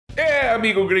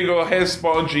Amigo Gringo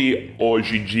responde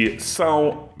hoje de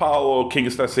São Paulo. Quem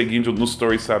está seguindo no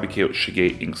Story sabe que eu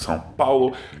cheguei em São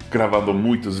Paulo, gravando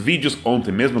muitos vídeos.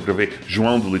 Ontem mesmo gravei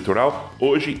João do Litoral.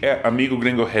 Hoje é Amigo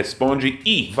Gringo responde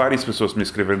e várias pessoas me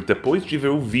escreveram depois de ver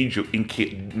o vídeo em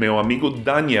que meu amigo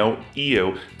Daniel e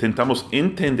eu tentamos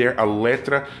entender a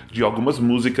letra de algumas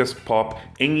músicas pop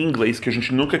em inglês que a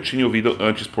gente nunca tinha ouvido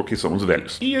antes porque somos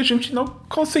velhos. E a gente não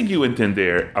conseguiu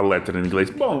entender a letra em inglês.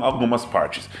 Bom, algumas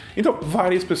partes. Então,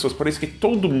 várias pessoas, parece que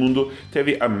todo mundo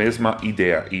teve a mesma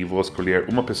ideia. E vou escolher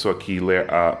uma pessoa que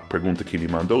ler a pergunta que me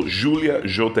mandou. Júlia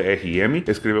JRM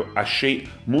escreveu: achei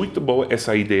muito boa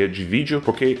essa ideia de vídeo,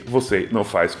 porque você não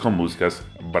faz com músicas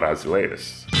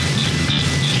brasileiras.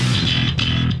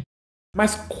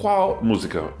 Mas qual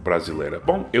música brasileira?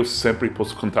 Bom, eu sempre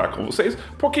posso contar com vocês,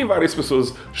 porque várias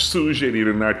pessoas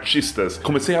sugeriram artistas.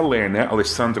 Comecei a ler, né?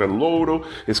 Alessandra Louro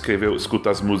escreveu Escuta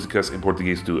as músicas em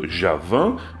português do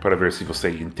Djavan, para ver se você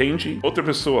entende. Outra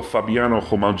pessoa, Fabiano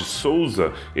Romão de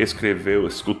Souza, escreveu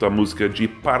Escuta a música de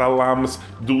Paralamas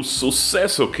do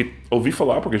Sucesso, que ouvi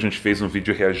falar porque a gente fez um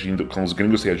vídeo reagindo, com os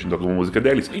gringos reagindo a alguma música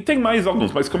deles. E tem mais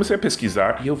alguns, mas comecei a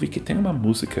pesquisar e eu vi que tem uma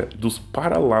música dos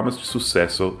Paralamas de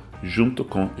Sucesso junto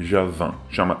com Djavan,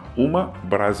 chama Uma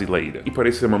Brasileira. E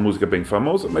parece ser uma música bem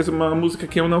famosa, mas uma música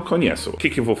que eu não conheço. O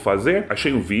que eu vou fazer?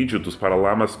 Achei um vídeo dos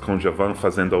Paralamas com Djavan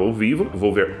fazendo ao vivo.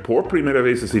 Vou ver por primeira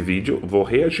vez esse vídeo, vou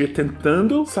reagir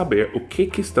tentando saber o que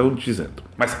estão dizendo.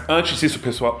 Mas antes disso,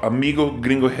 pessoal, Amigo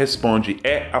Gringo Responde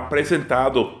é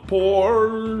apresentado por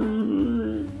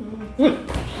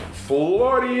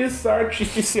flores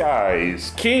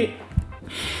artificiais, que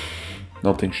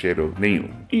não tem cheiro nenhum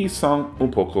e são um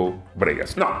pouco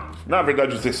bregas. Não, na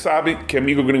verdade vocês sabem que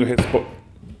Amigo Gringo Responde...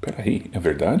 Peraí, é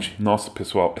verdade? Nossa,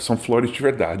 pessoal, são flores de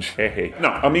verdade. Errei. Não,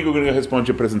 Amigo Gringo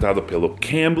Responde é apresentado pelo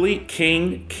Cambly.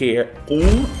 Quem quer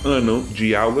 1 ano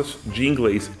de aulas de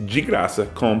inglês de graça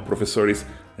com professores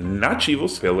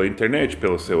nativos pela internet,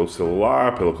 pelo seu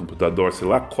celular, pelo computador, sei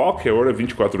lá, qualquer hora,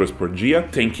 24 horas por dia,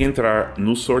 tem que entrar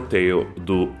no sorteio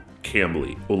do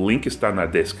Cambly. O link está na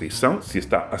descrição. Se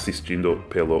está assistindo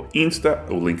pelo Insta,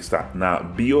 o link está na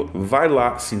bio. Vai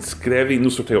lá, se inscreve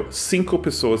no sorteio. 5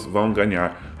 pessoas vão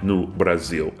ganhar no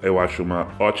Brasil. Eu acho uma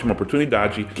ótima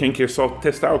oportunidade. Quem quer só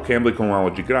testar o Cambly com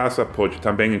aula de graça, pode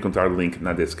também encontrar o link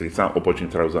na descrição ou pode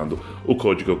entrar usando o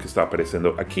código que está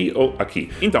aparecendo aqui ou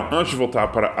aqui. Então, antes de voltar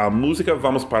para a música,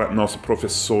 vamos para a nossa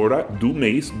professora do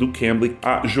mês do Cambly,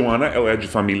 a Joana. Ela é de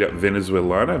família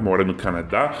venezuelana, mora no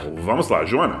Canadá. Vamos lá,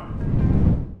 Joana.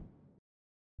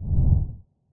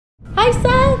 Hi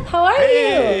Seth, how are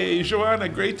you? Hey, Joanna,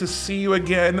 great to see you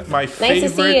again. My favorite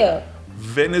Nice to see you.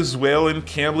 Venezuelan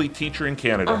Cambly teacher in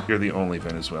Canada. You're the only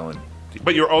Venezuelan,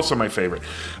 but you're also my favorite.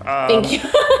 Thank you.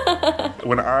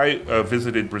 When I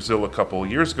visited Brazil a couple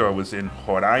of years ago, I was in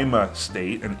Roraima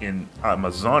State and in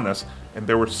Amazonas, and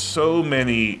there were so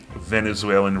many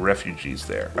Venezuelan refugees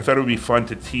there. I thought it would be fun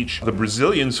to teach the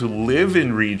Brazilians who live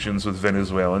in regions with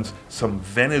Venezuelans some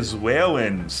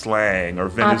Venezuelan slang or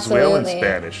Venezuelan Absolutely.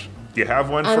 Spanish. Do you have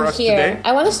one for I'm us here. today?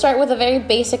 I want to start with a very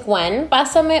basic one.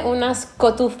 Pásame unas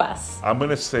cotufas. I'm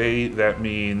gonna say that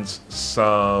means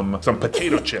some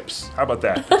potato chips. How about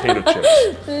that? Potato chips.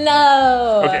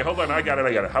 No. Okay, hold on. I got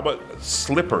it. How about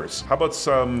slippers? How about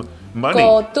some money?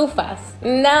 Cotufas.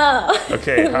 No.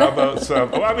 Okay, how about some...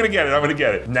 Oh, I'm gonna get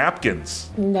it. Napkins.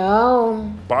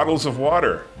 No. Bottles of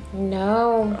water.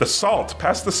 No. The salt.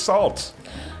 Pass the salt.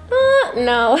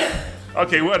 No.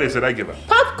 Okay, what is it? I give up.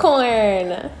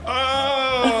 Popcorn.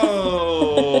 Oh!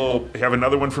 You have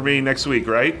another one for me next week,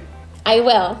 right? I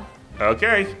will.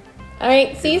 Okay. All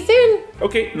right, see you soon.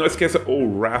 Ok, não esqueça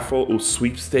o raffle, o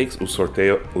sweepstakes, o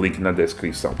sorteio, link na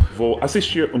descrição. Vou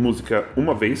assistir a música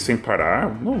uma vez sem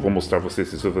parar. Não vou mostrar pra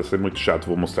vocês, isso vai ser muito chato,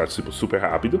 vou mostrar super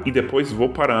rápido. E depois vou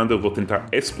parando, vou tentar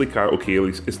explicar o que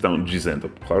eles estão dizendo.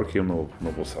 Claro que eu não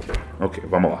vou saber. Ok,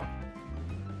 vamos lá.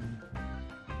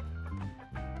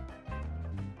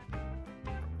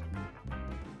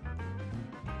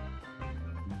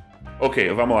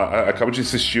 Ok, vamos lá. Acabo de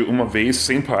assistir uma vez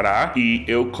sem parar e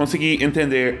eu consegui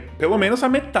entender pelo menos a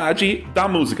metade da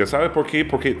música, sabe por quê?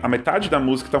 Porque a metade da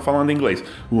música tá falando em inglês.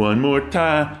 One more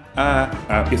time,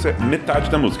 Isso é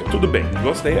metade da música. Tudo bem,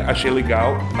 gostei, achei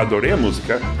legal, adorei a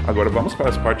música. Agora vamos para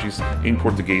as partes em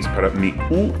português para me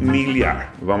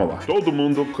humilhar. Vamos lá. Todo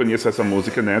mundo conhece essa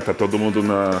música, né? Tá todo mundo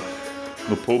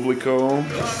no público.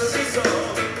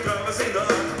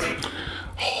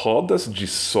 Rodas de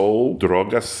sol,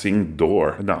 drogas sem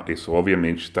dor. Não, isso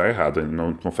obviamente está errado,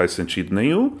 não faz sentido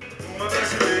nenhum.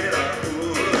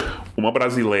 Uma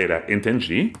brasileira,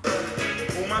 entendi.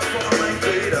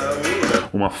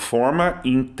 Uma forma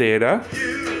inteira.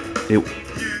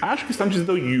 Acho que estão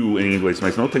dizendo you em inglês,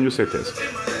 mas não tenho certeza.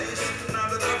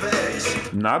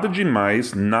 Nada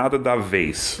demais, nada da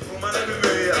vez.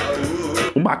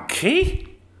 Uma quê?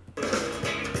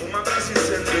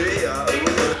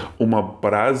 Uma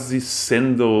brase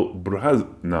sendo...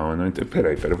 Não, não entendo.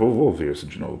 Peraí, vou ouvir isso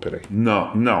de novo, peraí.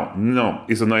 Não.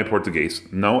 Isso não é português.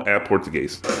 Não é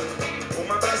português.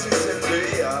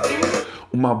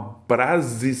 Uma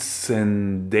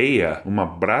brasicendeia. Uma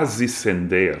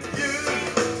brasicendeia.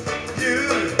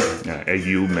 É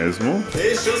you mesmo.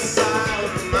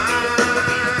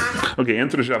 Ok,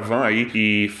 entra o Djavan aí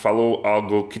e falou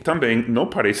algo que também não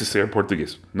parece ser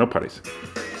português. Não parece.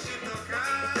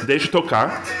 Deixa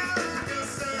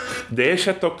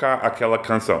tocar aquela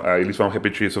canção. Eles vão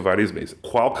repetir isso várias vezes.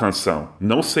 Qual canção?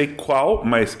 Não sei qual,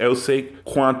 mas eu sei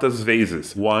quantas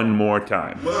vezes. One more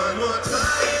time.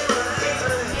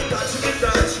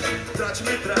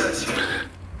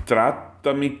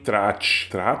 Trata-me, trate.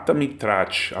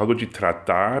 Algo de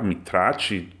tratar, me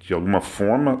trate de alguma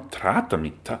forma.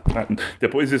 Trata-me.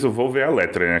 Depois disso eu vou ver a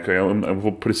letra, né? Que eu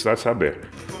vou precisar saber.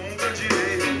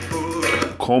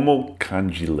 Como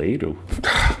candileiro?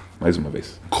 Mais uma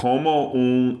vez. Como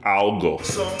um algo.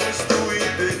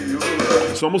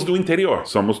 Somos do interior.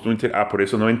 Por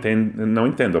isso eu não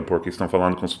entendo porque estão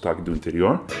falando com sotaque do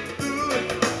interior.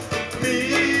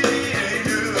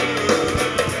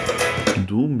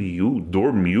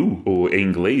 Dormiu? Ou em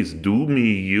inglês,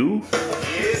 dormiu?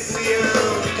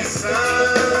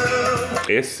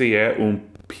 Esse é um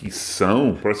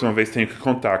pisão. Próxima vez tenho que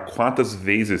contar quantas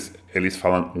vezes eles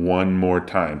falam one more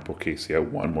time, porque se é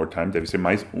one more time deve ser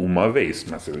mais uma vez,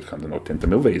 mas eles cantam 80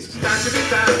 mil vezes.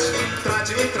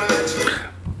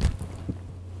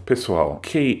 Pessoal,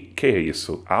 que é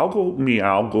isso? Algo.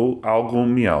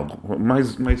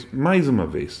 Mais uma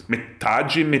vez.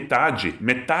 Metade.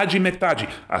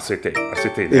 Acertei,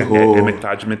 né? É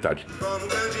metade.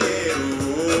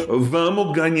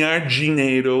 Vamos ganhar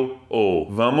dinheiro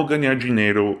ou.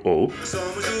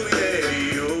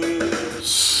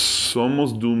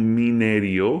 Somos do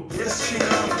minério.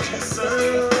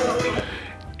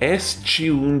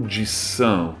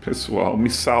 Extinção. Pessoal,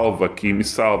 me salva aqui.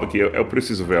 Eu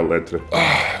preciso ver a letra.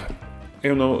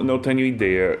 Eu não tenho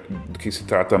ideia do que se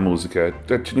trata a música.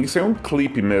 Tinha que ser um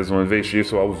clipe mesmo, em vez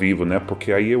disso ao vivo, né?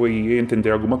 Porque aí eu ia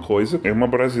entender alguma coisa. É uma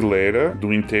brasileira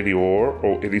do interior,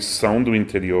 ou eles são do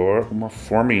interior, uma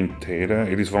forma inteira.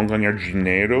 Eles vão ganhar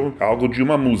dinheiro, algo de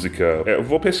uma música. Eu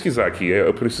vou pesquisar aqui,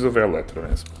 eu preciso ver a letra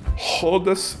mesmo.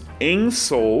 Rodas em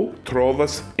sol,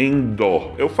 trovas em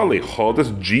dó. Eu falei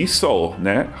rodas de sol,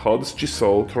 né? Rodas de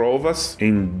sol, trovas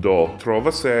em dó.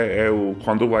 Trovas é o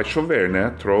quando vai chover,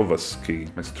 né? Trovas,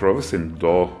 mas trovas em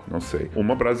dó, não sei.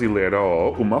 Uma brasileira,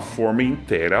 ó, uma forma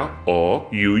inteira, ó,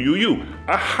 you.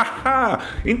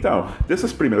 Então,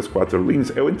 dessas primeiras 4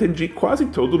 linhas, eu entendi quase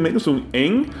todo, menos um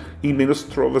em e menos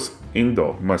trovas em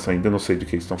dó. Mas ainda não sei de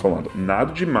que estão falando.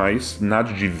 Nada demais,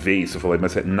 nada de vez, eu falei,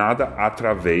 mas é nada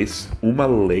através, uma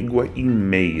légua e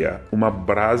meia, uma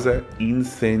brasa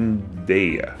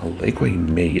incendeia. Uma légua e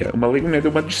meia é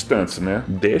uma distância, né?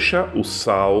 Deixa o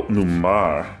sal no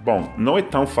mar. Bom, não é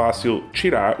tão fácil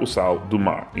tirar o sal do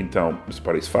mar. Então, isso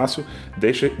parece fácil.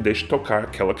 Deixa tocar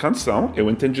aquela canção. Eu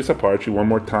entendi essa parte. One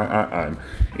more time, I'm.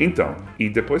 Então, e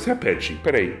depois repete.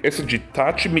 Peraí, esse de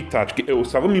trate-me, que eu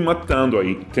estava me matando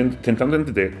aí, tentando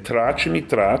entender. Trate-me,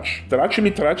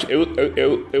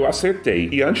 eu acertei.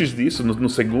 E antes disso, na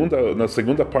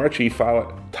segunda parte, ele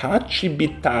fala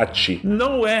tati-bitati.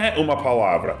 Não é uma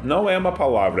palavra,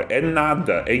 é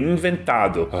nada, é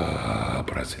inventado.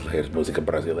 Brasileiro, música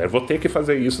brasileira. Vou ter que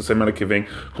fazer isso semana que vem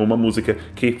com uma música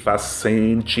que faz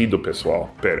sentido, pessoal.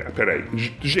 Peraí.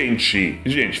 Gente,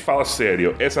 fala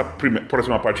sério. Essa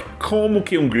próxima parte, como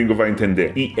que um gringo vai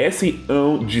entender? E esse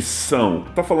de são,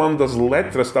 tá falando das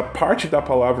letras da parte da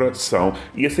palavra são,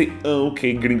 e esse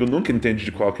que gringo nunca entende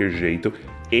de qualquer jeito,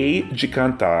 e de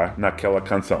cantar naquela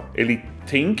canção. Ele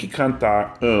tem que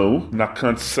cantar na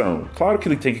canção. Claro que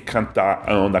ele tem que cantar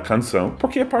na canção,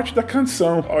 porque é parte da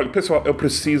canção. Olha, pessoal, eu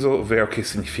preciso ver o que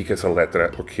significa essa letra,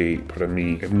 porque para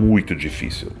mim é muito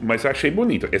difícil. Mas eu achei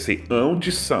bonito. Esse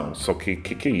de são. Só que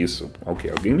é isso? Ok,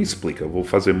 alguém me explica. Eu vou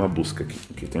fazer uma busca aqui.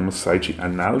 Aqui tem um site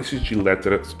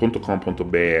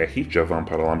analisisdeletras.com.br. Djavan,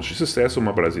 Paralamas de Sucesso,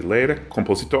 uma brasileira,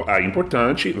 compositor.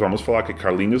 Importante, vamos falar que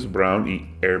Carlinhos Brown e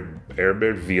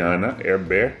Herbert Viana,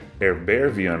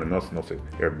 Herbert Viana, nossa, não sei,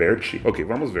 Herbert. Ok,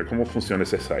 vamos ver como funciona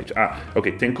esse site.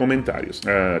 Ok, tem comentários.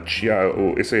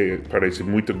 Esse parece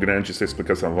muito grande essa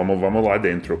explicação, vamos lá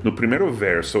dentro. No primeiro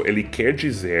verso, ele quer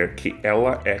dizer que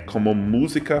ela é como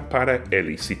música para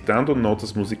ele, citando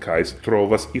notas musicais,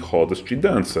 trovas e rodas de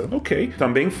dança. Ok.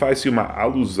 Também faz-se uma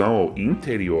alusão ao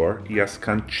interior e às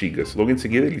cantigas. Logo em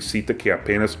seguida, ele cita que é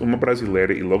apenas uma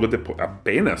brasileira e logo depois...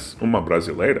 Apenas uma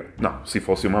brasileira? Não, se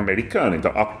fosse uma americana,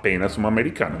 então apenas uma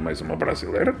americana, mas uma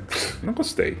brasileira? Não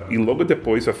gostei. E logo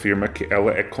depois afirma que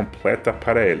ela é completa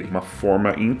para ele, uma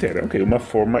forma inteira. Ok, uma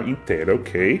forma inteira,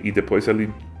 ok. E depois ele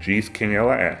diz quem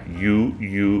ela é.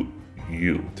 You.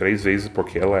 3 vezes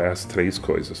porque ela é as 3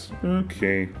 coisas.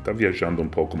 Ok, tá viajando um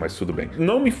pouco, mas tudo bem.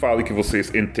 Não me fale que vocês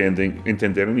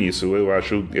entenderam isso. Eu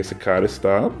acho que esse cara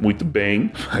está muito bem.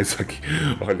 Mas aqui,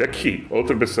 olha aqui.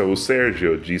 Outra pessoa, o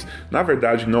Sérgio, diz: na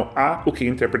verdade, não há o que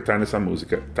interpretar nessa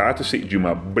música. Trata-se de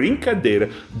uma brincadeira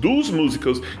dos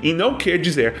músicos e não quer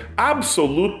dizer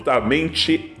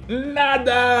absolutamente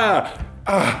nada.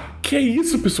 Que é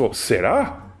isso, pessoal?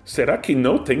 Será que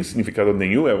não tem significado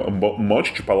nenhum? É um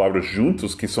monte de palavras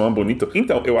juntos que são bonitas.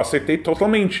 Então, eu acertei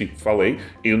totalmente. Falei,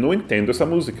 eu não entendo essa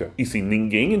música. E se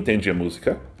ninguém entende a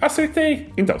música, acertei.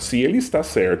 Então, se ele está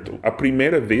certo, a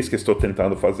primeira vez que estou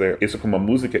tentando fazer isso com uma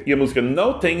música e a música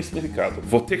não tem significado,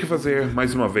 vou ter que fazer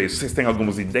mais uma vez. Vocês têm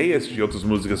algumas ideias de outras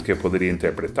músicas que eu poderia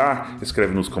interpretar?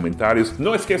 Escreve nos comentários.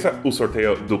 Não esqueça o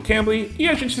sorteio do Cambly e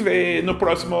a gente se vê no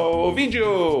próximo vídeo.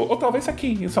 Ou talvez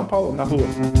aqui em São Paulo, na rua.